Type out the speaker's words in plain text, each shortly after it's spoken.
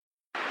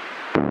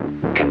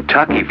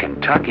Kentucky.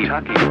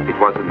 It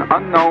was an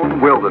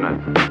unknown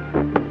wilderness.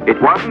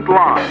 It wasn't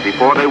long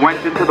before they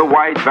went into the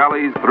wide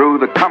valleys through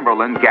the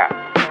Cumberland Gap.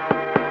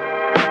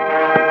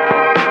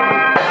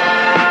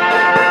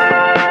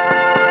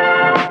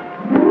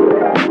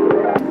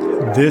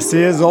 This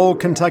is Old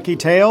Kentucky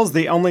Tales,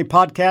 the only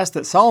podcast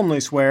that solemnly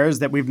swears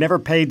that we've never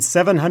paid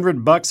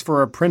 $700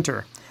 for a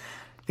printer.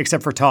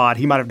 Except for Todd,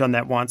 he might have done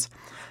that once.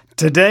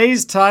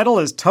 Today's title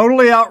is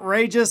Totally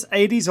Outrageous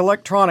 80s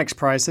Electronics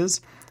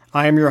Prices.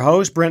 I am your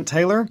host, Brent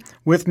Taylor.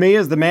 With me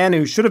is the man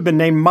who should have been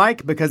named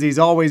Mike because he's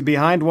always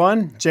behind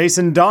one,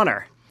 Jason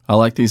Donner. I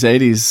like these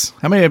 80s.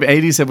 How many of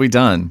 80s have we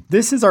done?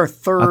 This is our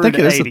third 80s. I think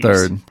it is the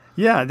third.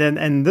 Yeah,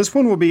 and this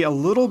one will be a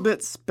little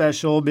bit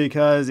special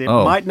because it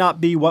might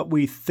not be what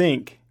we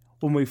think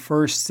when we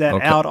first set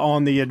out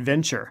on the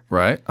adventure.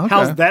 Right. Okay.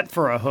 How's that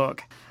for a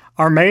hook?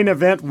 Our main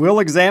event will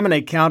examine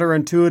a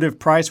counterintuitive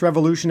price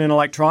revolution in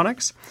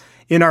electronics.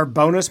 In our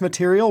bonus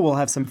material, we'll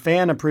have some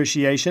fan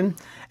appreciation.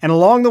 And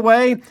along the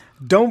way,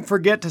 don't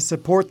forget to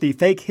support the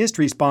fake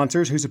history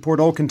sponsors who support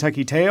Old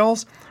Kentucky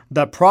Tales.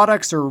 The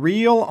products are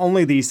real,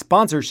 only the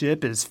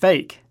sponsorship is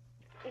fake.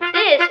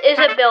 This is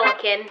a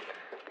Billiken.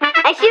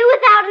 A shoe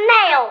without a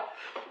nail.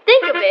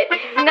 Think of it,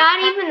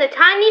 not even the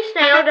tiniest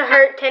nail to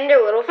hurt tender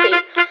little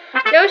feet.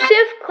 No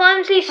stiff,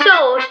 clumsy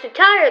soles to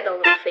tire the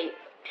little feet.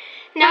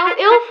 No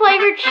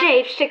ill-flavored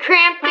shapes to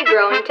cramp the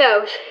growing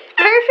toes.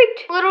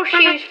 Perfect little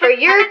shoes for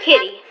your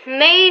kitty,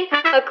 made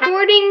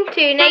according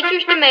to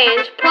nature's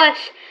demands, plus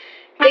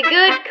the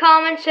good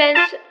common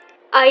sense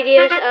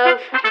ideas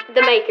of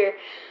the maker.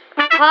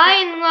 High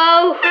and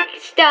low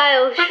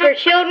styles for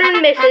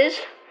children,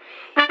 misses,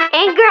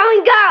 and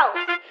growing girls.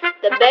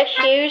 The best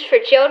shoes for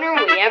children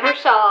we ever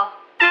saw.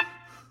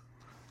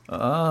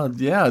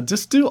 Yeah,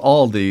 just do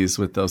all these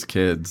with those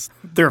kids.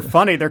 They're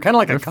funny. They're kind of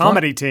like a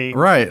comedy team.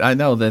 Right. I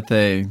know that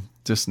they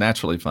just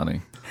naturally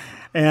funny.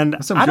 And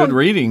That's some good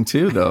reading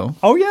too, though.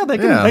 Oh yeah,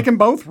 they can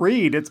both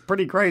read. It's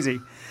pretty crazy.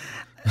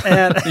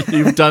 And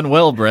you've done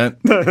well, Brent.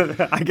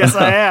 I guess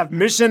I have.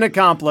 Mission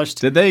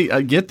accomplished. Did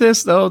they get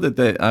this though?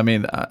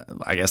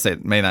 I guess they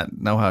may not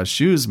know how a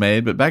shoe's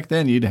made, but back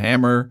then you'd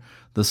hammer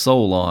the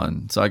sole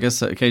on. So I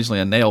guess occasionally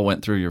a nail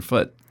went through your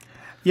foot.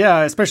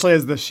 Yeah, especially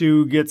as the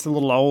shoe gets a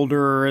little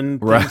older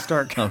and things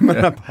start coming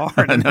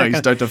apart. I know, you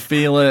start to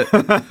feel it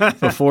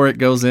before it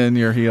goes in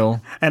your heel.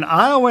 And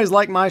I always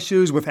like my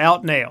shoes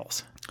without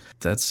nails.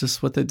 That's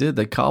just what they did.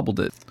 They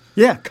cobbled it.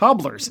 Yeah,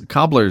 cobblers.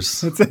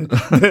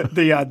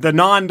 The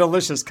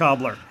non-delicious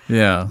cobbler.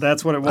 Yeah.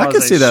 That's what it was. I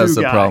can see that as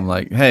the guy. problem.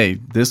 Like, hey,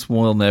 this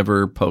will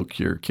never poke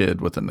your kid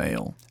with a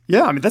nail.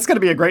 Yeah, I mean, that's going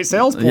to be a great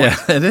sales point. Yeah,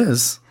 it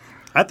is.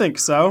 I think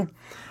so.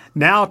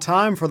 Now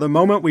time for the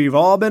moment we've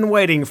all been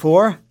waiting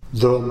for.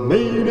 The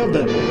main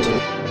event.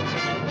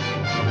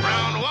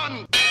 Round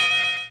one.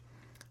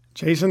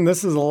 Jason,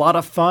 this is a lot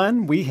of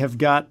fun. We have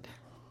got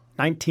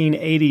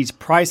 1980s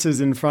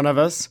prices in front of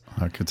us.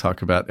 I could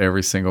talk about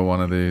every single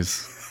one of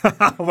these.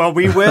 Well,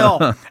 we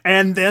will.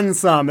 And then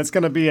some. It's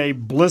going to be a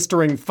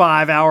blistering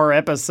 5-hour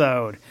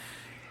episode.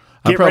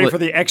 Get ready for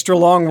the extra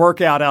long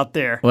workout out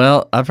there.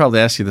 Well, I've probably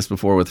asked you this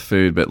before with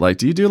food, but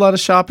do you do a lot of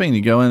shopping?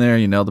 You go in there,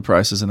 you know the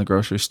prices in the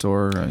grocery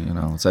store,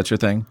 is that your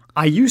thing?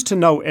 I used to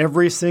know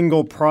every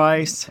single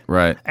price.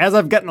 Right. As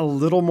I've gotten a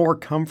little more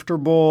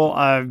comfortable,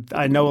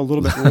 I know a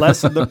little bit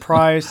less of the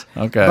price.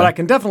 Okay. But I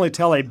can definitely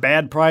tell a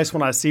bad price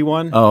when I see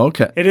one. Oh,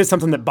 okay. It is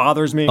something that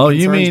bothers me. Oh,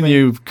 you mean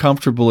you've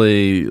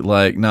comfortably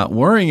not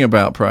worrying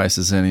about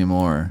prices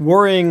anymore?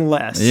 Worrying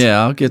less.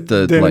 Yeah, I'll get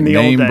the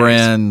name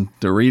brand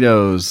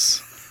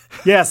Doritos.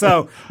 Yeah,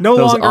 so no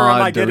longer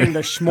am I getting the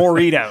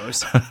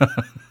Schmoritos.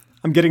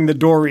 I'm getting the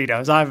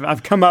Doritos.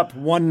 I've come up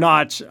one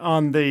notch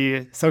on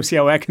the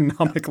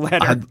socioeconomic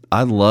ladder.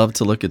 I'd love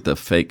to look at the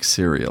fake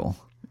cereal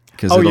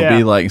because it'll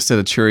be like, instead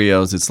of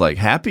Cheerios, it's like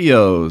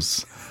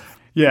Happy-O's.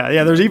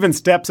 Yeah. There's even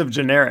steps of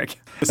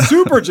generic. The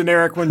super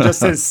generic one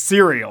just says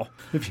cereal.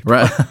 If you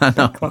pay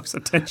close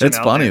attention. It's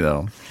funny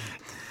though.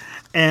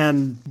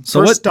 And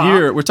so what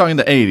year? We're talking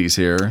the 80s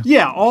here.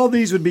 Yeah, all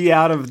these would be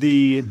out of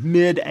the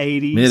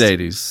mid-80s.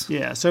 Mid-80s.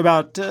 Yeah, so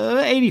about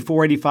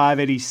 84, 85,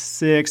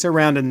 86,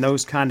 around in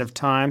those kind of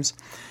times.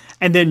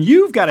 And then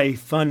you've got a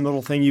fun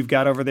little thing you've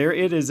got over there.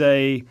 It is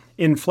a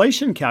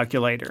inflation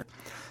calculator.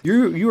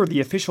 You are the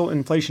official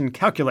inflation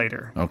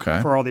calculator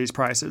for all these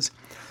prices.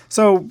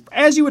 So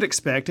as you would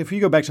expect, if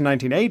you go back to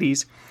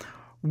 1980s,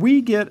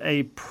 we get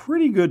a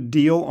pretty good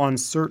deal on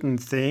certain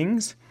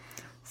things.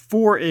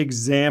 For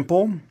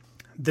example,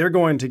 they're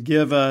going to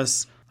give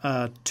us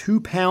a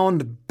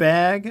 2-pound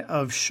bag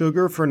of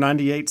sugar for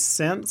 98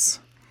 cents.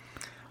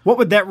 What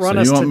would that run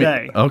us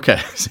today?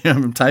 Okay, so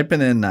I'm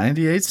typing in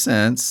 98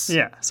 cents.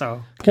 Yeah,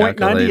 so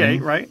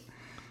 0.98, right?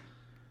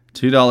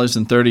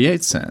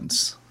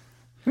 $2.38.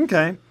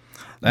 Okay.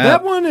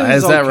 That one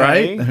is that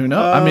right? Who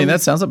knows? I mean,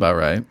 that sounds about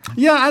right.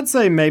 Yeah, I'd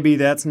say maybe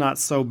that's not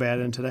so bad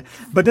in today.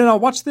 But then I'll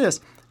watch this.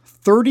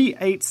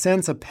 38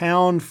 cents a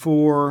pound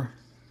for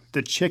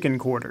the chicken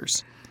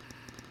quarters.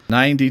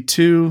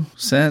 92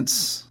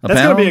 cents a pound.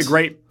 That's going to be a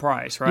great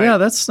price, right? Yeah,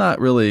 that's not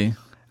really...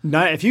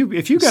 If you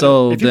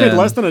paid then-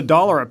 less than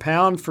 $1 a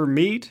pound for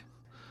meat,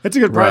 it's a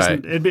good price.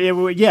 Right.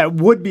 It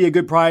would be a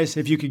good price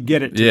if you could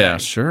get it today. Yeah,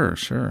 sure.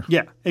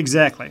 Yeah,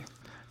 exactly.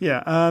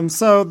 Yeah,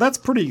 so that's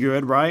pretty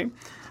good, right?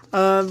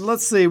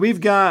 Let's see. We've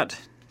got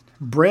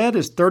bread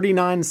is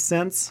 39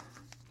 cents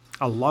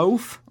a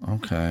loaf.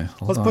 Okay.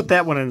 Let's put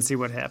that one in and see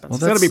what happens. Well,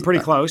 It's got to be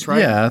pretty close, right?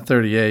 Yeah,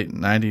 38,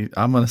 90.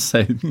 I'm going to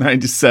say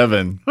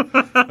 97. You're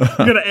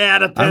going to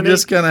add a penny. I'm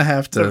just going to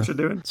have to. that what you're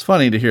doing? It's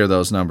funny to hear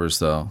those numbers,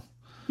 though.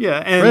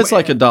 Yeah, and Bread's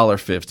like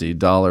 $1.50,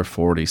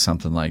 $1.40,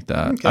 something like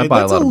that. Okay, I buy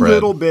a that's lot of bread.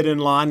 little bit in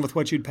line with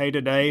what you'd pay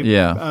today.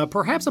 Yeah.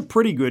 Perhaps a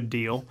pretty good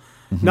deal.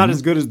 Not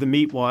as good as the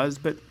meat was,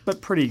 but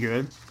pretty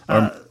good.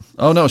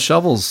 Oh, no,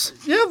 shovels.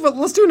 Yeah, but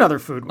let's do another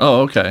food one.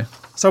 Oh, okay.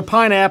 So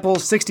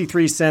pineapples,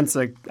 63 cents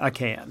a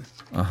can.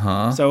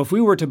 Uh-huh. So if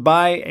we were to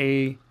buy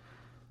a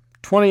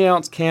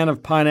 20-ounce can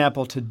of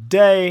pineapple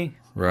today,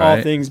 all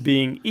Right. things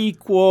being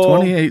equal.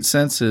 28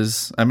 cents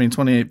is,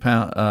 28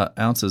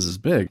 ounces is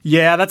big.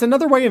 Yeah, that's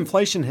another way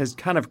inflation has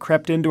kind of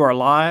crept into our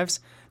lives.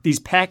 These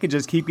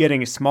packages keep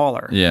getting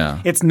smaller.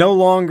 Yeah. It's no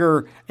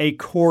longer a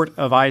quart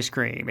of ice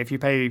cream. If you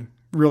pay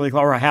really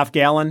or a half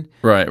gallon,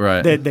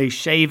 Right. they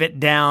shave it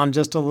down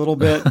just a little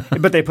bit,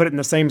 but they put it in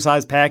the same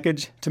size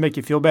package to make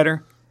you feel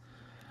better.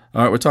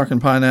 All right, we're talking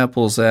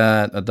pineapples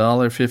at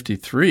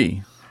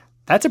 $1.53.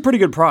 That's a pretty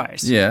good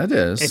price. Yeah, it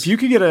is. If you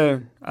could get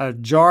a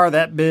jar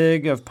that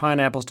big of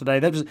pineapples today,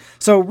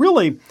 so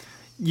really,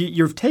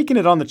 you've taken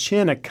it on the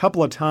chin a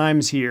couple of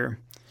times here.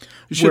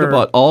 You should have where-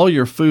 bought all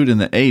your food in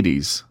the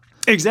 80s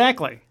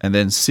Exactly. and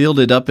then sealed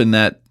it up in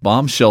that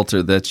bomb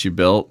shelter that you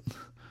built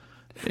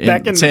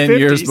Back in the 10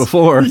 years 50s.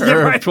 before, Yeah,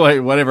 or right. wait,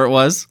 whatever it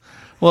was.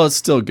 Well, it's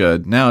still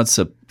good. Now it's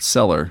a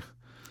cellar.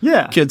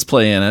 Yeah. Kids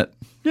play in it,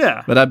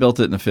 Yeah. but I built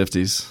it in the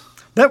 50s.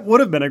 That would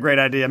have been a great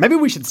idea. Maybe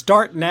we should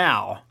start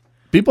now.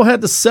 People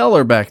had the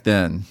cellar back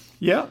then.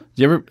 Yeah.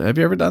 Have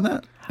you ever done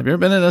that? Have you ever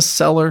been in a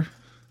cellar?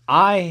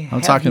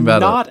 I'm talking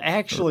about not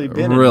actually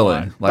been Really?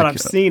 in one, but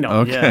I've seen them.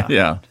 Okay,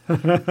 Yeah.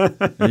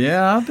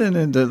 yeah. I've been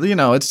into,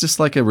 it's just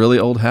like a really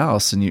old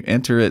house and you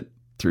enter it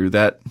through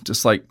that,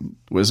 just like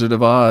Wizard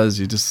of Oz.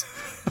 You just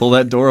pull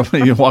that door open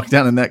and you walk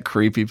down in that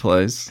creepy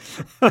place.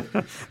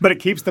 But it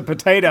keeps the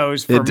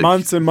potatoes for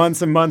months and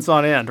months and months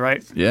on end,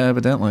 right? Yeah,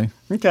 evidently.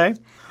 Okay.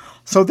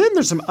 So then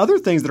there's some other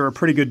things that are a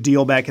pretty good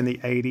deal back in the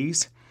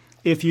 80s.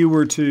 If you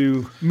were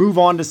to move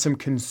on to some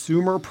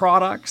consumer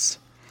products,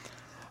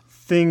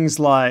 things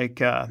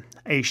like a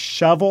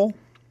shovel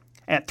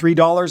at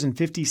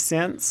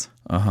 $3.50.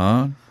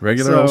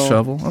 Regular old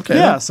shovel. Okay.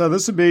 Yeah, so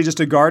this would be just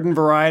a garden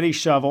variety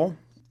shovel.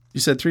 You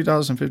said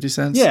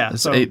 $3.50? Yeah,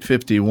 It's so-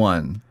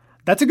 $8.51.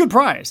 That's a good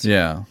price.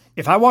 Yeah.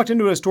 If I walked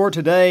into a store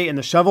today and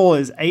the shovel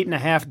is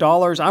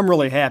 $8.50, I'm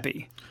really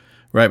happy.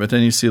 Right, but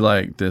then you see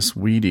like this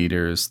weed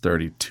eater is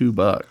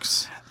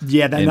 $32.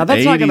 Yeah, In now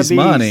that's not going 80s to be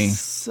money.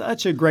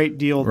 such a great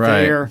deal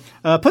Right. there.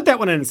 Put that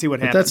one in and see what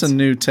But happens. that's a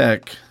new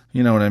tech.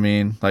 You know what I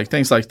mean? Like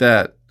things like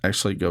that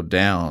actually go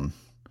down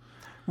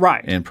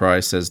right. in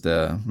price as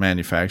the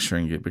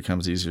manufacturing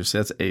becomes easier. So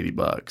that's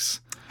 $80.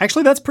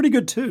 Actually, that's pretty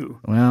good too.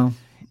 Well,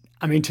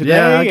 I mean, today,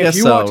 Yeah, I if guess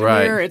you so, walked in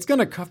right. there, it's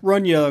going to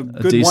run you a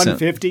good decent-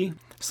 $150.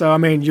 So, I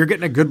mean, you're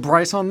getting a good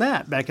price on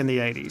that back in the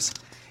 80s.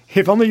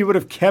 If only you would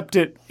have kept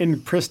it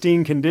in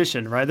pristine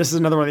condition, right? This is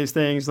another one of these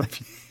things. Like,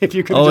 if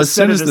you could have as just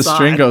set soon it as the aside.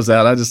 string goes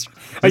out, I just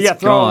it's Yeah,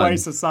 throwaway gone.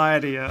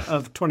 society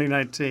of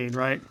 2019,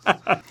 right?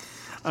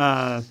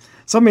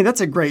 So, I mean, that's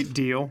a great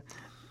deal.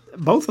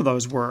 Both of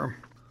those were.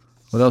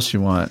 What else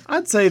you want?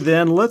 I'd say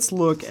then let's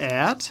look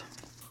at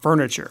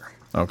furniture.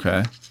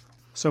 Okay.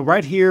 So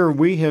right here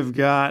we have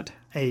got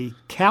a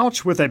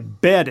couch with a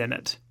bed in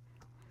it,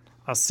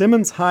 a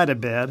Simmons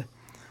Hide-A-Bed,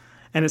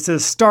 and it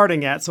says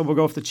starting at, so we'll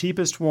go with the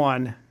cheapest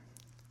one,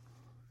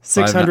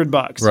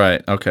 $600.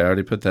 Right. Okay. I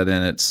already put that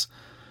in. It's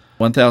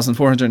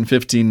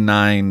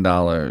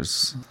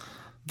 $1,459.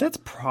 That's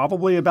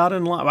probably about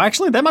in line. Well,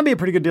 actually, that might be a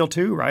pretty good deal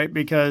too, right?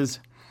 Because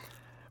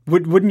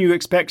wouldn't you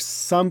expect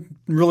some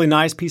really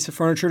nice piece of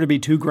furniture to be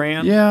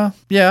 $2,000? Yeah.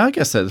 Yeah. I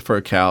guess that's for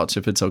a couch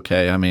if it's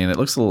okay. I mean, it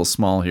looks a little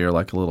small here,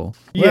 like a little.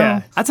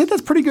 Yeah, I'd say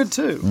that's pretty good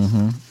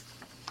too.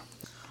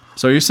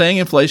 So you're saying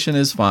inflation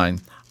is fine?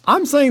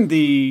 I'm saying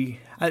the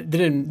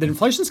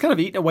inflation's kind of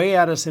eating away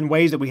at us in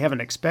ways that we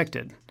haven't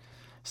expected.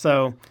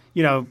 So,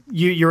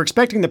 you're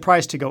expecting the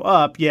price to go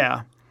up,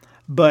 yeah,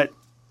 but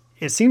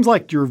it seems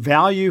like your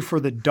value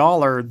for the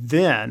dollar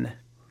then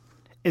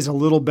is a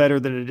little better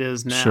than it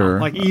is now. Sure.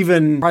 Like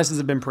even prices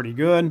have been pretty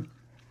good.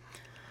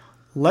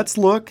 Let's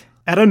look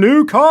at a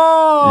new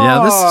car.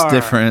 Yeah, this is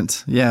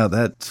different. Yeah,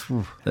 that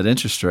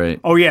interest rate.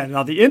 Oh, yeah.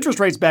 Now, the interest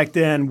rates back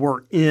then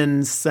were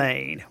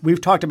insane.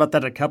 We've talked about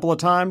that a couple of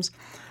times,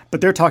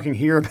 but they're talking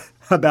here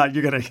about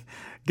you're going to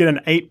get an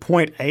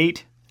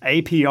 8.8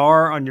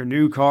 APR on your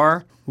new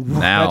car.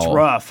 Now, That's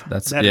rough.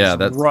 that's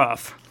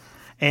rough.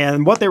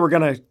 And what they were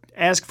going to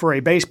ask for a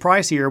base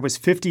price here was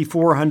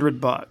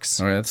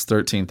 $5,400. All right, that's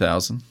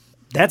 $13,000.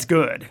 That's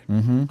good.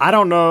 Mm-hmm. I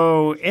don't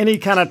know any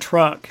kind of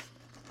truck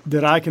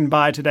that I can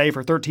buy today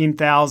for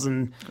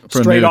 $13,000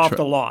 straight off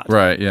the lot.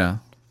 Right. Yeah.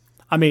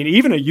 I mean,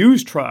 even a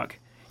used truck,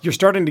 you're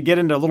starting to get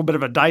into a little bit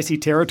of a dicey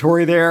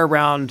territory there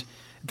around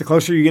the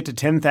closer you get to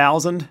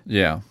 10,000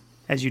 Yeah.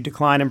 as you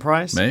decline in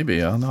price.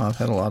 Maybe. I don't know. I've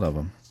had a lot of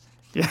them.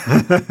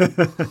 Yeah.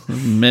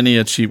 Many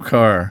a cheap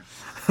car.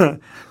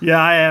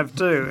 Yeah, I have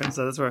too. And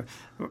so that's why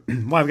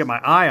I've got my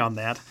eye on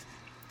that.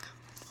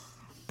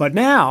 But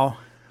now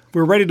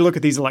we're ready to look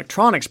at these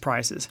electronics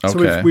prices. So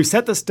Okay. we've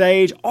set the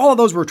stage. All of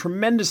those were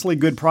tremendously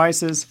good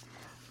prices.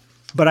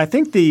 But I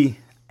think the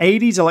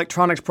 80s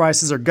electronics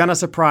prices are going to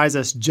surprise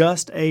us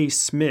just a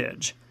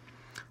smidge.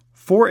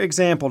 For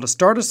example, to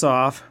start us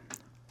off,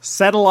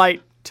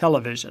 satellite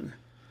television.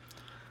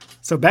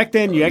 So back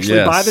then, you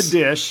actually buy the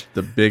dish.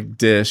 The big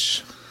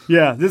dish.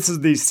 Yeah, this is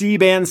the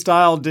C-band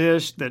style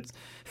dish that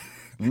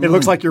it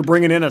looks like you're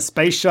bringing in a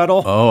space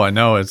shuttle. Oh, I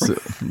know. It's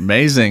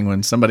amazing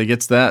when somebody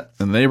gets that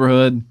in the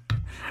neighborhood.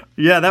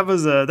 Yeah, that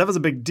was a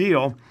big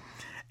deal.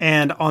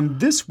 And on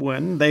this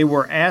one, they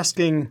were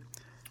asking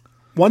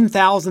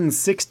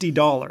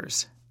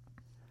 $1,060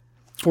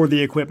 for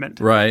the equipment.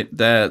 Right.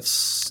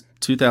 That's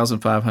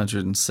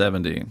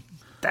 2,570.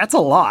 That's a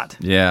lot.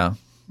 Yeah.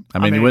 I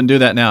mean, you mean- wouldn't do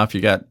that now if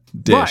you got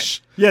Dish. Right.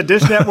 Yeah,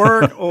 Dish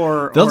Network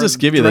or They'll or just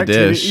give you the DirecTV.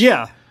 dish.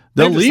 Yeah.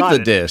 They'll They've leave the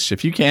decided. dish.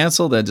 If you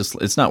cancel, then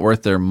it's not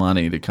worth their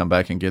money to come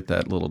back and get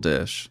that little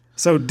dish.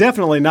 So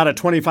definitely not a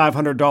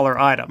 $2,500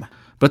 item.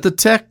 But the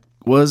tech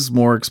was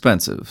more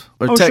expensive.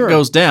 Or Oh, tech sure.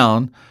 goes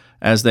down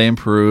as they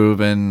improve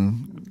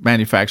and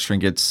manufacturing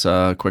gets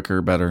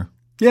quicker, better.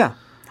 Yeah.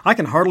 I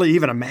can hardly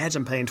even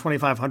imagine paying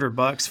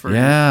 $2,500 for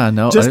Yeah,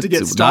 no. just to it's get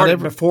not started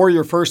every- before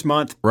your first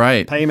month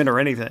Right. payment or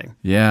anything.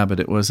 Yeah, but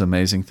it was an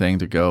amazing thing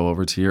to go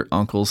over to your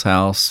uncle's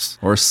house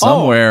or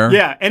somewhere. Oh,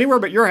 yeah, anywhere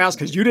but your house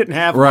because you didn't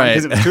have one Right.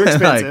 because it was too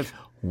expensive.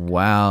 Like,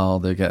 wow,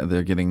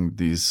 they're getting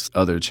these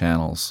other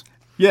channels.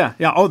 Yeah.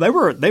 Oh, they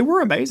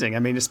were amazing. I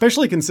mean,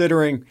 especially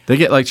considering They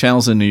get like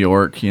channels in New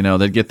York,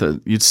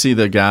 you'd see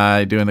the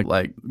guy doing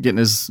getting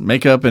his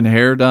makeup and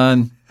hair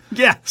done.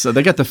 So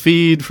they got the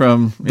feed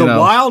from the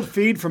wild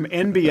feed from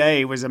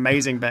NBA was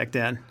amazing back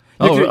then.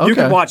 You Okay.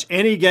 could watch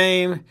any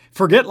game,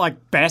 forget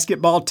like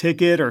basketball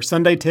ticket or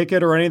Sunday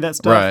ticket or any of that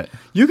stuff. Right.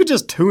 You could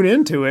just tune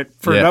into it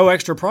for Yeah. no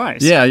extra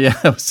price. Yeah, it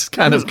was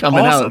kind was of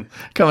coming awesome.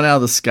 out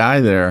of the sky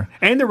there.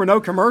 And there were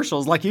no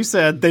commercials. Like you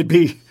said, they'd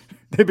be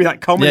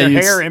like combing their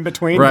you'd hair s- in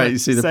between. Right, you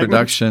see the segments.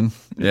 production.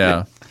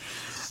 Yeah.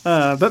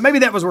 But maybe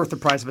that was worth the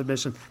price of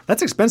admission.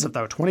 That's expensive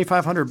though,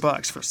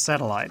 $2,500 for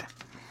satellite.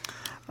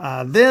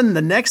 Then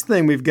the next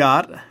thing we've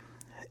got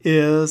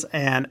is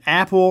an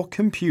Apple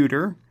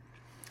computer,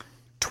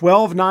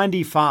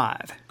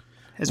 $1,295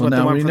 is what they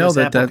now want we for know this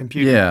Apple that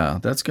computer. yeah,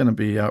 that's going to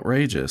be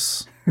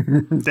outrageous.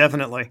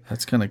 Definitely.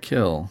 That's going to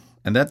kill.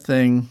 And that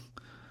thing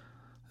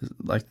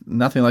like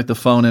nothing like the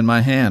phone in my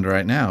hand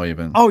right now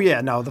even. Oh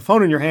yeah, no, the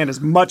phone in your hand is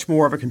much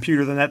more of a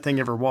computer than that thing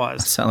ever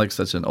was. Sound like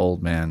such an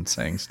old man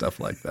saying stuff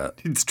like that.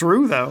 It's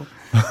true though.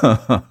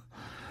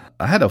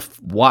 I had a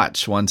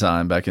watch one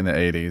time back in the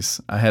 80s.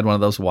 I had one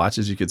of those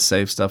watches you could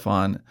save stuff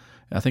on.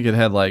 I think it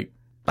had like,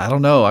 I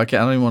don't know. I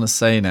don't even want to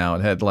say now.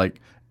 It had like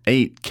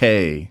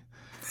 8K.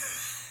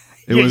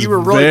 It Yeah, was you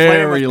were really playing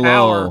very with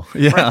low. power.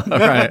 Yeah,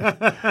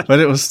 right. But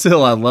it was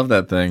still, I love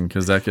that thing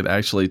because I could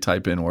actually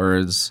type in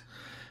words.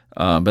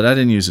 But I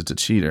didn't use it to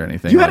cheat or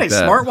anything. You had like a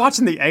that. smartwatch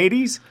in the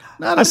 80s?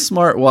 Not a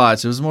smart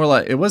watch. It was more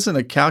like, it wasn't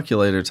a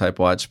calculator type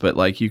watch, but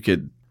like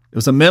it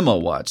was a memo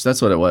watch.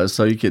 That's what it was.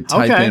 So you could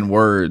type Okay. in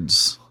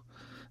words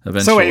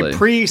eventually. So a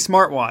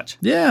pre-smartwatch.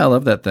 Yeah, I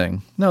love that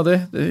thing. No,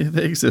 they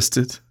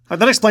existed.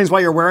 That explains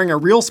why you're wearing a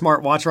real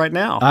smartwatch right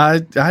now.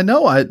 I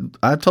know.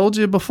 I told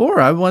you before.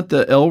 I want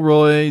the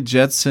Elroy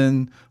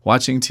Jetson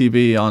watching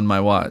TV on my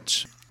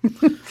watch.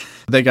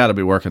 They got to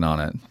be working on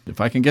it.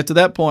 If I can get to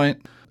that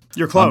point,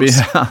 You're I'll close.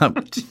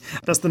 be.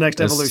 That's the next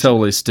It's evolution.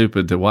 totally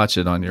stupid to watch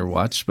it on your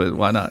watch, but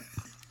why not?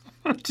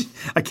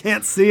 I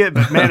can't see it,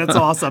 but man, it's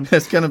awesome.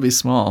 It's going to be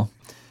small.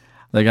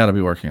 They got to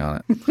be working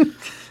on it.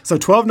 So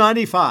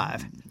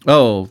 $1,295.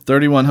 Oh,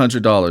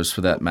 $3,100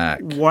 for that Mac.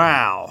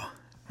 Wow.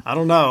 I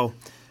don't know.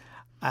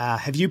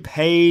 Have you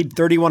paid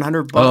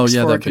 $3,100 Oh,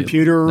 yeah, for a that'd be-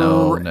 computer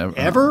no, never,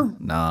 ever?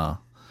 Nah.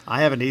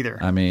 I haven't either.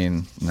 I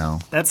mean, no.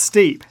 That's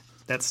steep.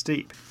 That's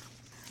steep.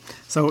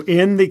 So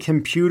in the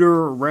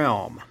computer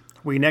realm,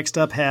 we next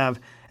up have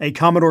a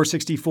Commodore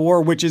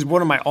 64, which is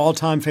one of my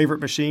all-time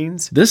favorite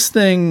machines. This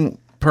thing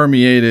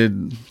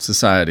permeated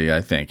society, I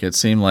think. It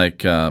seemed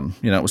like,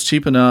 it was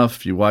cheap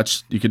enough. You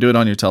could do it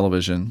on your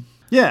television.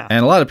 Yeah,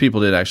 And a lot of people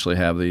did actually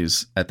have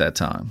these at that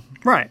time,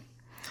 right.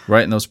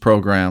 right in those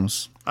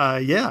programs.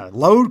 Yeah,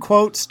 load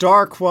quote,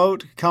 star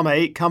quote, comma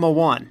 8, comma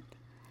 1.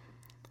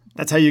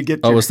 That's how you get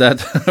your, Oh, was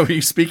that, were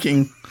you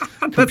speaking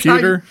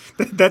computer?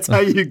 that's how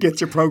you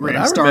get your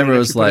program I started. remember it if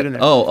was you put like, in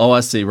there. oh, I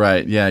see,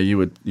 right. Yeah, you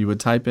would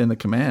type in the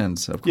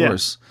commands, of Yeah.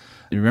 course.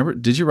 You remember,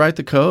 did you write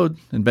the code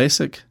in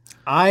BASIC?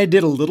 I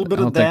did a little bit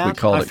I of don't think that. we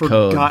called I've it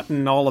code.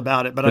 forgotten all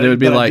about it, but But it would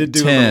be I like did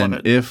do a little 10 of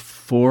it. if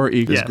 4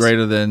 equals Yes.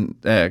 greater than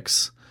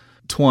X,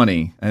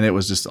 20, and it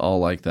was just all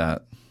like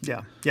that.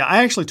 Yeah. Yeah.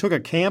 I actually took a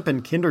camp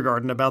in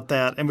kindergarten about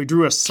that, and we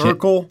drew a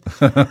circle,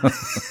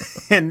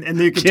 and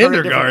you could turn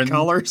it different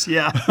colors.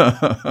 Yeah.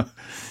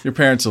 Your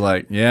parents are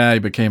like, yeah, he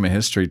became a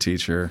history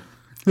teacher.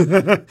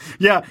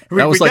 Yeah.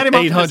 That was like got him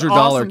up to this $800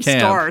 awesome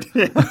camp. Start.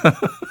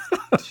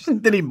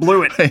 Then he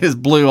blew it. He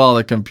just blew all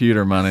the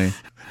computer money.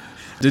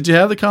 Did you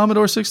have the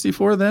Commodore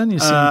 64 then? You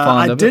seem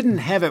fond of it. I didn't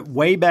have it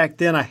way back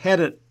then. I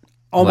had it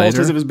almost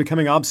Later? as it was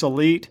becoming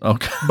obsolete.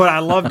 Okay. But I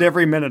loved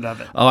every minute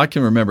of it. Oh, I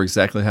can remember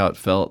exactly how it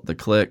felt. The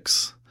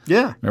clicks.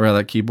 Yeah. Remember how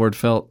that keyboard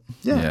felt?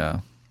 Yeah.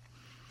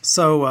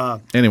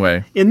 So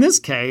Anyway. in this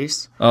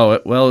case,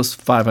 It was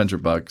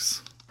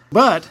 $500.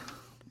 but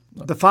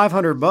the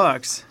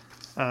 $500,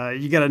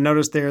 you got to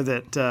notice there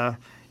that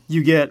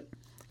you get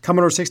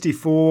Commodore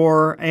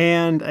 64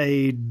 and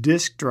a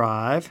disk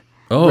drive.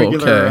 Oh,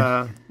 regular,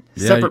 okay.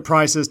 Separate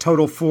prices,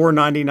 total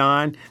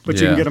 $499, but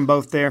you Yeah. can get them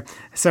both there.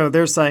 So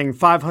they're saying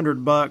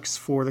 $500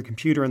 for the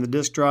computer and the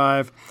disk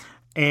drive,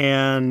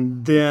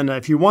 and then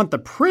if you want the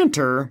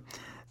printer,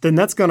 then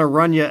that's going to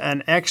run you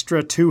an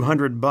extra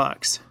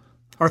 $200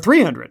 or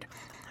 $300,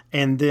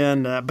 and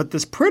then but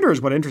this printer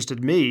is what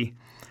interested me,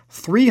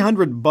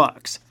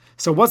 $300.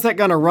 So what's that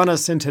going to run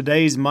us in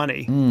today's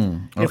money?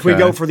 If we okay.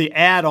 go for the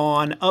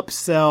add-on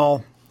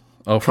upsell.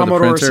 Oh, for the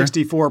Commodore printer?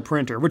 64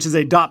 printer, which is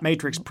a dot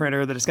matrix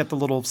printer that has got the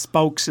little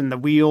spokes and the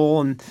wheel.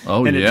 And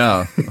Oh, and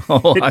yeah.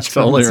 Oh, I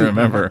totally turns it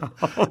remember.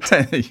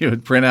 You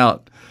would print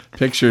out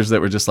pictures that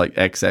were just like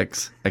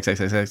XX,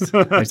 XXXX,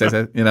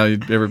 XXX. You know,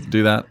 you'd ever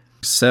do that?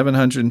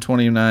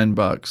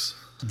 $729.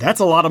 That's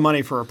a lot of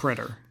money for a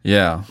printer.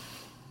 Yeah.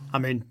 I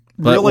mean,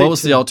 But really what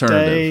was the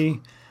alternative?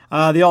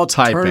 The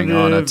alternative. Typing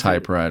on a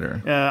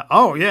typewriter.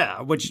 Oh,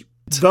 yeah, which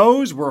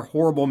those were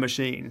horrible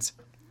machines.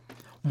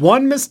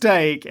 One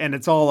mistake and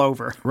it's all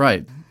over.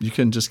 Right. You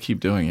couldn't just keep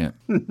doing it.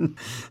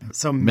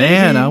 So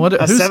Man, maybe I wonder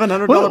a who's-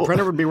 $700 what-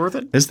 printer would be worth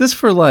it. Is this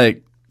for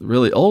like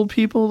really old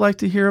people like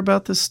to hear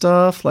about this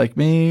stuff like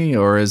me?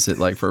 Or is it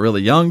like for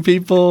really young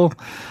people?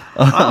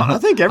 I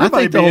think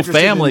everybody the whole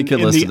family could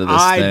listen to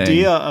this thing.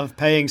 idea of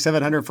paying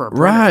 $700 for a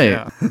printer. Right.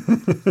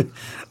 Yeah.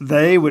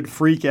 They would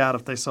freak out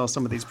if they saw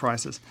some of these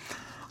prices.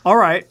 All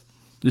right.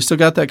 You still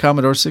got that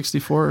Commodore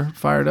 64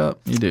 fired up?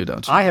 You do,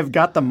 don't you? I have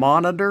got the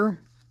monitor.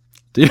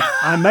 Do you?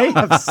 I may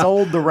have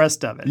sold the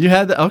rest of it. You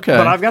had that? Okay.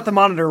 But I've got the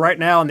monitor right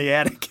now in the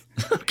attic.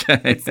 okay.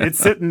 It's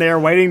sitting there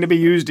waiting to be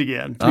used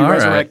again, to be All right.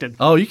 resurrected.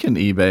 Oh, you can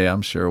eBay,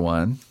 I'm sure,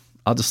 one.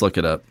 I'll just look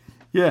it up.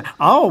 Yeah.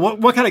 Oh,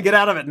 what can I get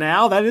out of it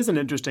now? That is an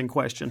interesting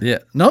question. Yeah.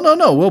 No.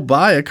 We'll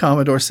buy a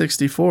Commodore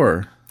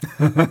 64.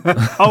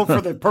 Oh, for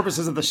the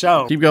purposes of the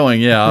show. Keep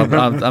going. Yeah.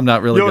 I'm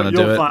not really going to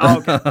do it.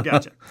 Oh, okay.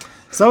 Gotcha.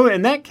 So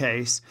in that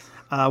case,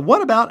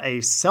 what about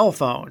a cell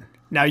phone?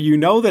 Now, you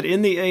know that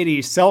in the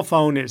 80s, cell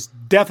phone is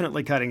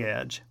definitely cutting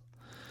edge.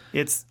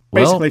 It's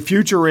basically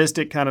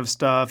futuristic kind of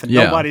stuff, and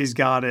Yeah. nobody's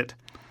got it.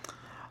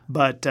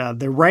 But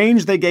the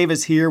range they gave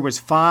us here was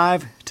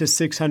 $500 to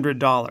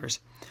 $600.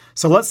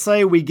 So let's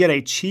say we get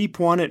a cheap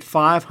one at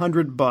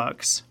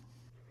 $500.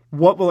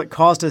 What will it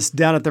cost us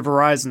down at the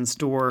Verizon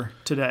store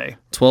today?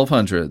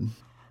 $1,200.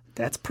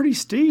 That's pretty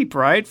steep,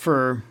 right,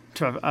 for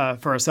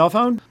a cell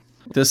phone?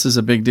 This is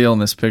a big deal in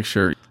this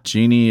picture.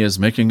 Jeannie is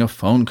making a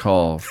phone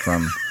call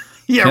from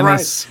Yeah,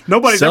 Kenneth's right.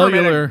 Nobody's ever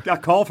cellular, made a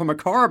call from a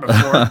car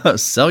before. a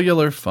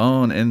cellular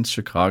phone in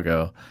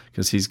Chicago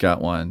because he's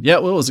got one. Yeah,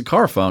 well, it was a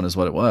car phone is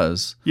what it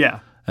was. Yeah.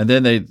 And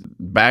then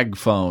bag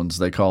phones,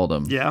 they called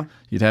them. Yeah.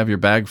 You'd have your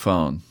bag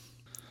phone.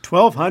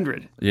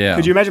 $1,200. Yeah.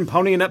 Could you imagine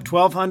ponying up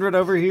 $1,200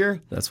 over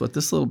here? That's what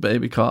this little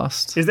baby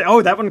cost. That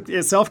one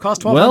itself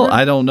cost $1,200? Well,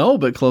 I don't know,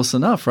 but close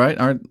enough, right?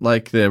 Aren't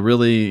like the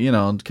really,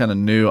 kind of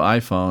new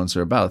iPhones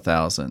are about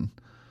 $1,000.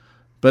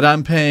 But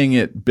I'm paying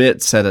it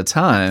bits at a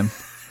time.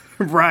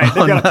 Right.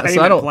 They've got a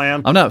payment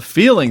plan. I'm not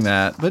feeling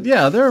that, but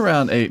yeah, they're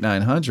around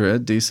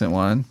 $800-900, decent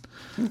one.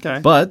 Okay.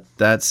 But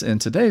that's in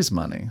today's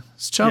money.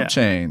 It's chump Yeah.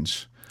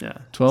 change. Yeah.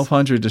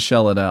 $1,200 to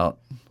shell it out.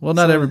 Well,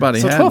 not everybody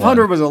So had $1,200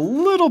 one. was a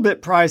little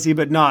bit pricey,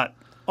 but not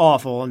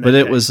awful. But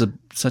it was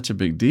such a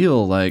big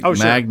deal, like Oh,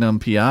 sure. Magnum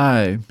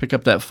PI. Pick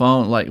up that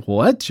phone, like,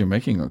 what? You're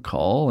making a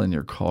call in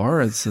your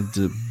car? It's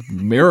a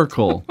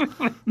miracle.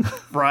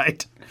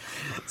 right.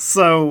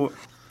 So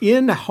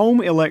in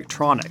home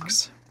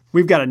electronics,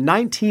 we've got a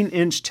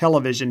 19-inch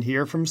television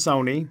here from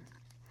Sony,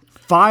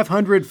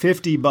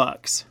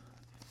 $550.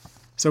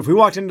 So if we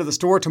walked into the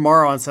store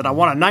tomorrow and said, I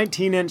want a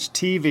 19-inch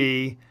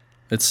TV,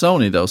 It's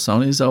Sony, though.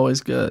 Sony's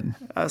always good.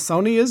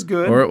 Sony is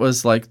good. Or it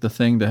was like the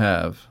thing to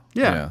have.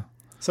 Yeah.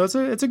 So it's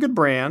a good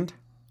brand.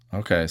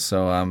 Okay,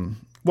 so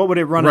What would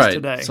it run us right.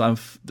 today? So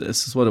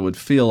this is what it would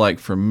feel like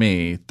for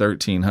me,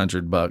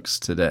 $1,300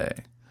 today.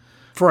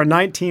 For a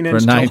 19-inch For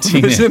a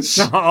 19 television? inch.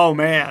 Oh,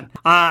 man.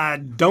 I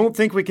don't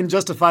think we can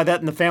justify that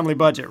in the family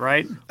budget,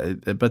 right?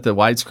 But the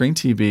widescreen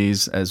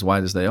TVs, as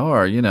wide as they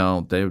are,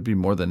 they would be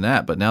more than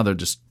that. But now they're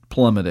just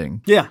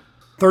plummeting. Yeah.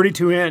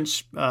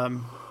 32-inch,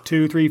 $200,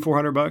 $300,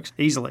 $400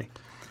 easily.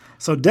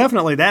 So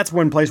definitely that's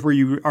one place where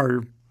you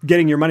are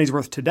getting your money's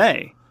worth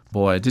today.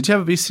 Boy, did you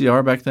have a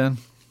VCR back then?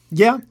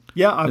 Yeah.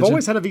 I've Did you?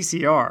 always had a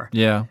VCR.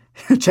 Yeah.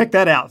 Check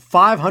that out.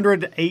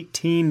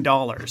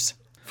 $518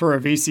 for a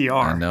VCR.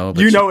 I know,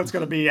 but you know it's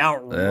going to be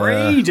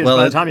outrageous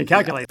by the time you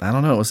calculate. I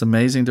don't know. It was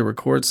amazing to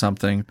record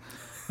something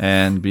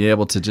and be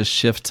able to just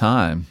shift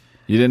time.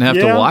 You didn't have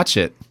to watch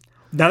it.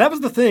 Now, that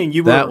was the thing.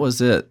 That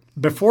was it.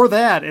 Before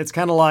that, it's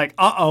kind of like,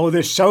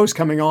 this show's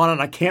coming on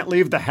and I can't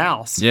leave the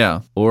house.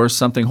 Yeah. Or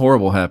something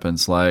horrible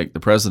happens, like the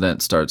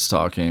president starts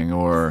talking,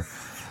 or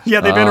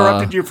they've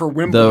interrupted you for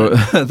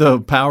Wimbledon.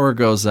 The power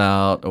goes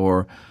out,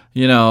 or,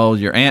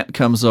 your aunt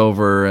comes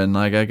over and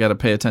like I got to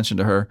pay attention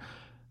to her.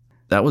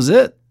 That was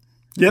it.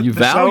 Yep, you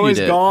the show is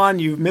it. gone.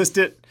 You've missed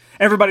it.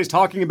 Everybody's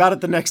talking about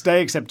it the next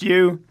day except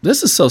you.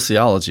 This is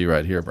sociology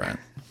right here, Brent.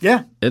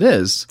 Yeah. It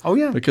is. Oh,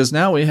 yeah. Because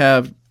now we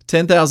have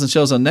 10,000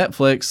 shows on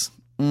Netflix.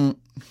 Don't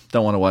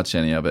want to watch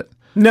any of it.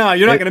 No,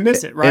 you're not going to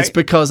miss it, right? It's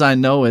because I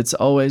know it's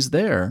always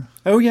there.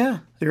 Oh, yeah.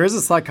 There is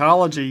a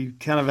psychology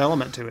kind of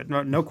element to it.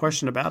 No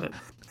question about it.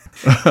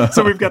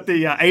 So we've got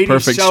the 80s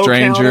Perfect show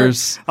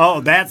Strangers. Counter.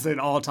 Oh, that's an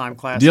all-time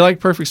classic. Do you like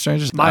Perfect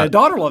Strangers? My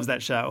daughter loves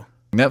that show.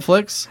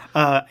 Netflix?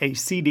 A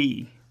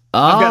CD.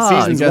 I've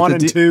got seasons 1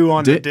 and 2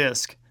 on the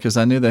disc. Because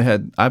I knew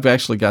I've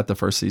actually got the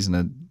first season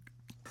of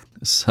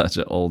such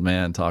an old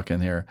man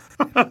talking here.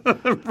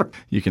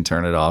 You can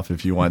turn it off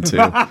if you want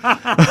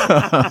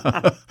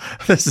to.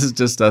 This is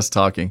just us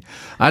talking.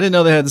 I didn't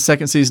know they had the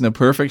second season of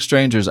Perfect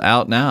Strangers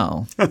out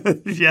now.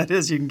 Yeah, it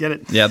is. You can get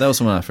it. Yeah, that was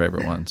one of my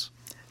favorite ones.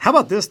 How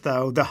about this,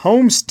 though? The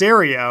home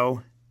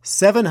stereo,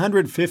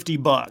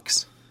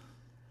 $750.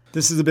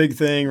 This is a big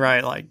thing,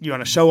 right? Like, you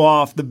want to show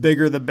off, the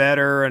bigger the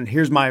better, and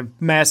here's my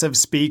massive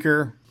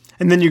speaker.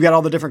 And then you got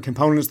all the different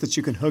components that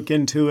you can hook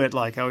into it,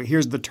 like,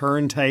 here's the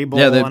turntable,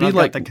 yeah, they'd and be I've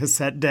like got the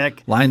cassette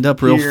deck lined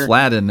up real here.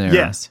 flat in there.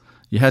 Yes.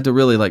 You had to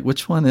really,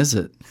 which one is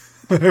it?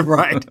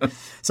 Right.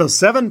 So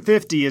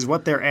 $750 is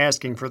what they're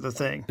asking for the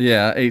thing.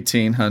 Yeah,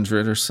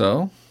 $1,800 or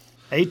so.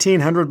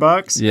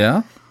 $1,800?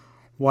 Yeah.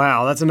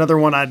 Wow, that's another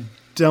one I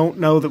don't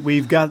know that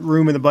we've got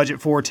room in the budget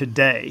for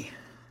today.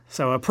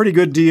 So a pretty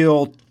good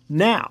deal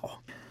now.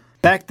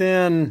 Back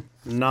then,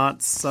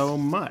 not so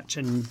much,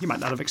 and you might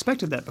not have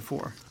expected that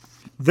before.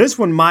 This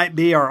one might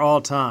be our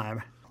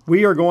all-time.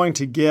 We are going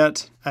to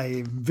get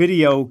a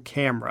video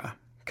camera,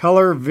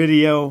 color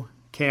video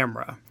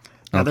camera.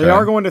 Now, They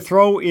are going to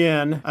throw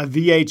in a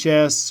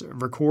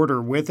VHS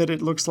recorder with it,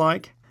 it looks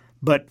like.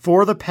 But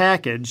for the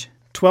package,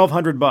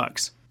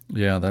 $1,200.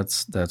 Yeah,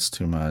 that's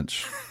too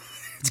much.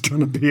 It's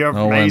going to be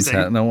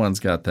amazing. No one's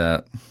got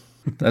that.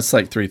 That's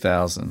like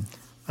 $3,000.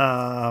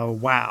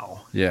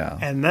 Wow. Yeah.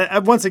 And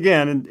that, once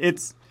again,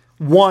 it's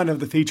one of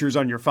the features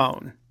on your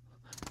phone.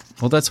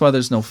 Well, that's why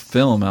there's no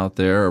film out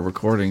there or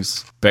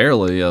recordings,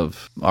 barely,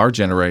 of our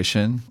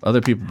generation.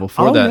 Other people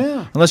before that.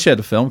 Yeah. Unless you had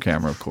a film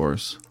camera, of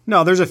course.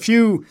 No, there's a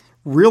few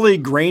really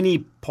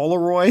grainy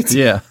Polaroids.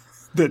 Yeah.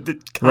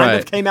 that kind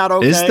of came out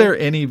okay. Is there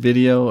any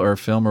video or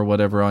film or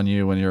whatever on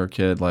you when you were a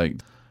kid?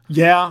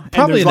 Yeah.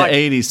 Probably in the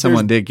 80s,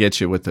 someone did get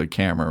you with the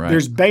camera, right?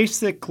 There's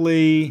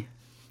basically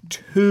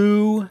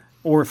 2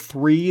 or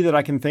 3 that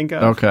I can think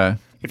of. Okay.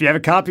 If you have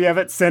a copy of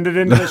it, send it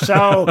into the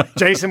show.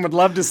 Jason would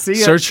love to see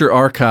it. Search your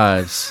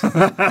archives.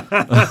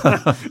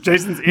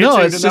 Jason's itching no,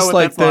 it's to just know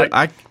what that's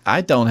like.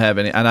 I don't have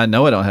any, and I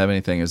know I don't have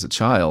anything as a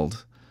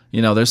child.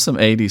 There's some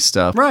 80s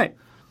stuff. Right.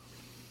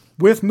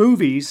 With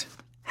movies,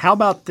 how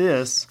about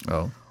this?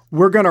 Oh.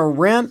 We're going to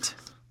rent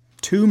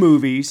 2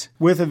 movies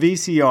with a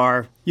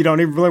VCR. You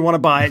don't even really want to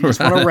buy it. You just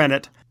want to rent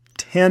it.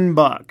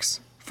 $10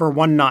 for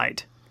one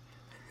night.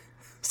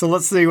 So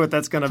let's see what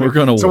that's going to be. We're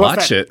going to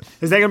watch it.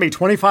 Is that going to be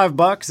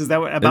 $25? Is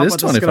that about it is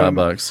what that's going to be?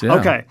 $25, yeah.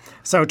 Okay.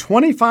 So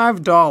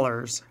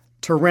 $25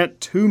 to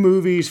rent 2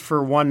 movies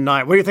for one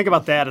night. What do you think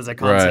about that as a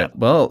concept? Right.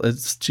 Well,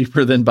 it's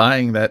cheaper than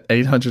buying that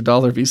 $800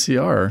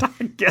 VCR.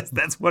 I guess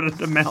that's what it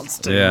amounts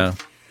to. Yeah.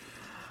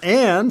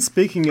 And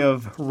speaking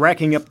of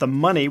racking up the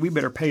money, we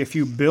better pay a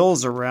few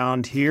bills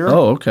around here.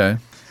 Oh, okay.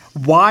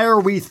 Why are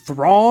we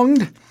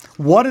thronged?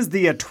 What is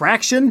the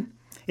attraction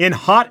in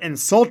hot and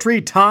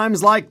sultry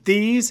times like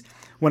these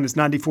when it's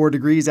 94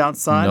 degrees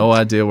outside? No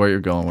idea where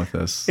you're going with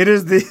this. It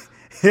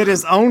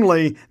is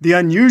only the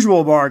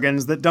unusual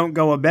bargains that don't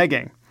go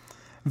a-begging.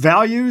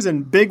 Values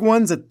and big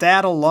ones at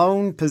that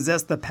alone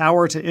possess the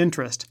power to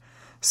interest.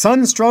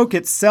 Sunstroke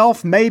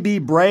itself may be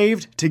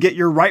braved to get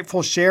your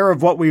rightful share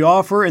of what we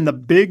offer in the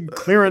big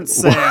clearance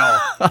sale.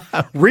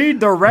 Read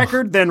the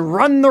record, then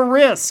run the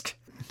risk.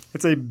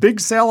 It's a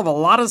big sale of a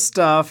lot of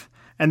stuff,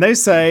 and they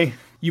say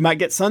you might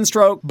get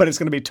sunstroke, but it's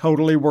going to be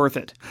totally worth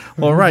it.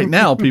 Well, right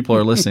now, people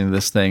are listening to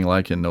this thing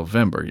like in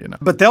November,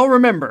 But they'll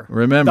remember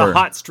the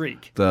hot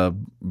streak. The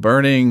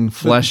burning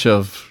flesh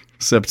of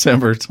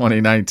September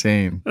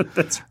 2019.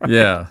 That's right.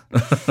 Yeah.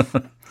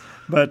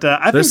 But I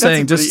think they're that's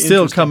saying just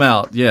still come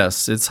out.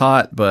 Yes, it's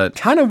hot, but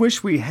kind of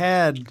wish we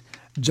had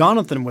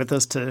Jonathan with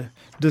us to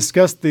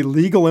discuss the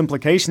legal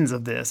implications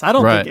of this. I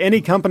don't think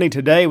any company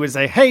today would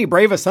say, "Hey,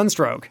 brave a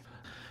sunstroke."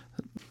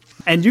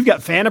 And you've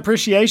got fan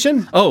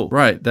appreciation? Oh,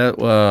 right.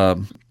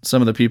 That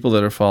some of the people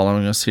that are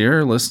following us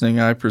here, listening,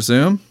 I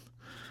presume.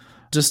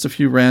 Just a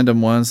few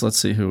random ones. Let's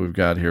see who we've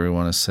got here. We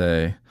want to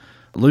say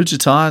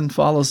Lujitan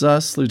follows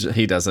us.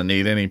 He doesn't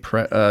need any,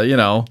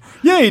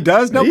 Yeah, he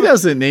does. No, he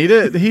doesn't need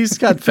it. He's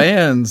got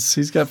fans.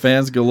 He's got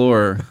fans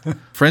galore.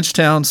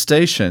 Frenchtown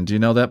Station. Do you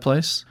know that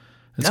place?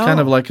 It's kind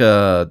of like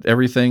a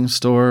everything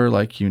store,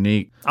 like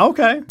unique.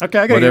 Okay, I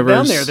gotta get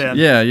down there then.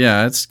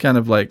 Yeah. It's kind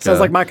of like sounds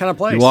like my kind of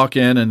place. You walk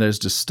in and there's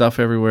just stuff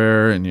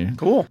everywhere, and you.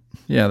 Cool.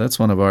 Yeah, that's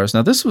one of ours.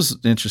 Now this was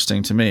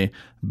interesting to me.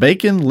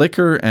 Bacon,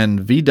 Liquor, and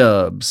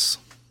V-Dubs.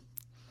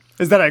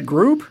 Is that a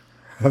group?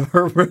 What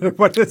is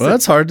Well, it?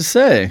 that's hard to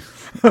say.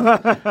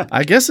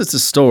 I guess it's a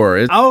store.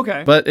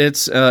 Okay. But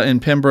it's in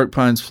Pembroke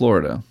Pines,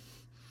 Florida.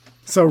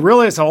 So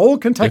really, it's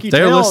old Kentucky If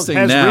they're Tales listening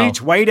has now-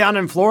 reached way down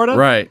in Florida.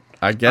 Right.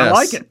 I guess. I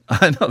like it.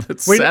 I know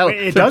that's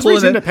It does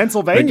reach into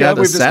Pennsylvania. They got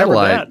a We've discovered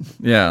satellite. that.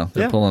 Yeah,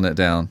 they're Yeah. pulling it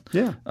down.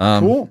 Yeah.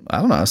 Um, Cool. I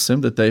don't know. I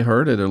assume that they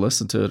heard it or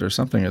listened to it or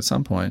something at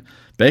some point.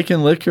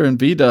 Bacon, Liquor, and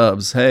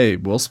V-Dubs. Hey,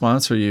 we'll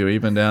sponsor you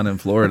even down in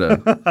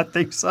Florida. I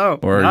think so.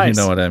 Or Nice.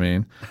 you know what I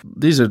mean.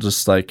 These are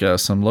just like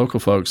some local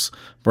folks.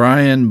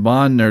 Brian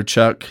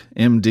Bonnerchuk,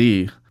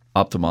 MD,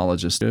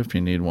 ophthalmologist, if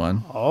you need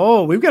one.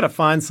 Oh, we've got to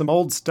find some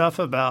old stuff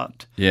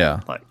about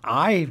Yeah. like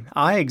eye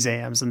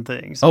exams and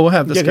things. Oh, we'll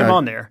have this Get guy him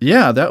on there.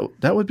 Yeah,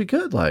 that would be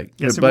good. Like,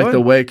 Yes, it like would. the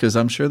way, because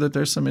I'm sure that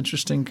there's some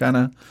interesting kind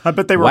of I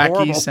bet they were wacky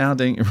horrible.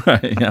 sounding.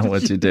 Right? Yeah,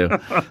 what you do.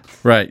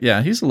 Right?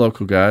 Yeah, he's a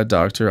local guy,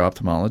 doctor,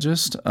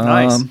 ophthalmologist.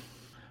 Nice.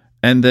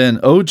 And then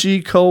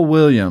OG Cole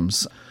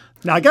Williams.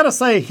 Now I got to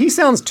say, he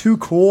sounds too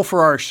cool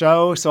for our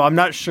show, so I'm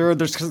not sure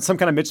there's some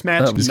kind of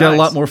mismatch. He's got a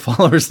lot more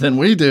followers than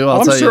we do. I'll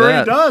I'm tell sure you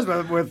that. he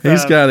does. With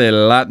He's got a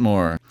lot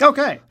more.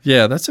 Okay.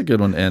 Yeah, that's a good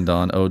one to end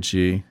on.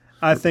 OG.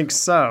 I think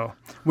so.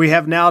 We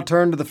have now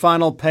turned to the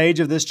final page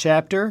of this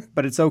chapter,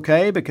 but it's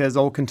okay because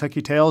Old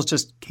Kentucky Tales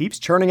just keeps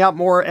churning out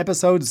more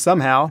episodes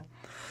somehow.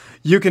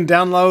 You can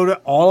download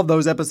all of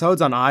those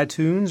episodes on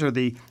iTunes or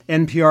the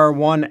NPR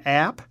One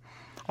app.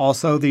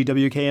 Also, the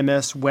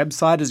WKMS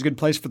website is a good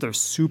place for their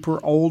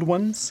super old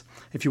ones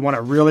if you want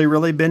to really,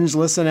 really binge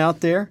listen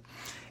out there.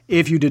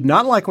 If you did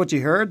not like what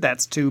you heard,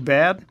 that's too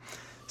bad.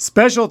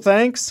 Special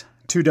thanks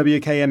to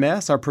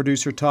WKMS, our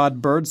producer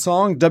Todd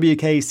Birdsong,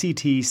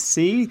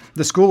 WKCTC,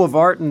 the School of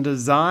Art and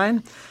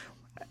Design,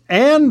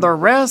 and the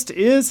rest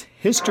is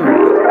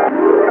history.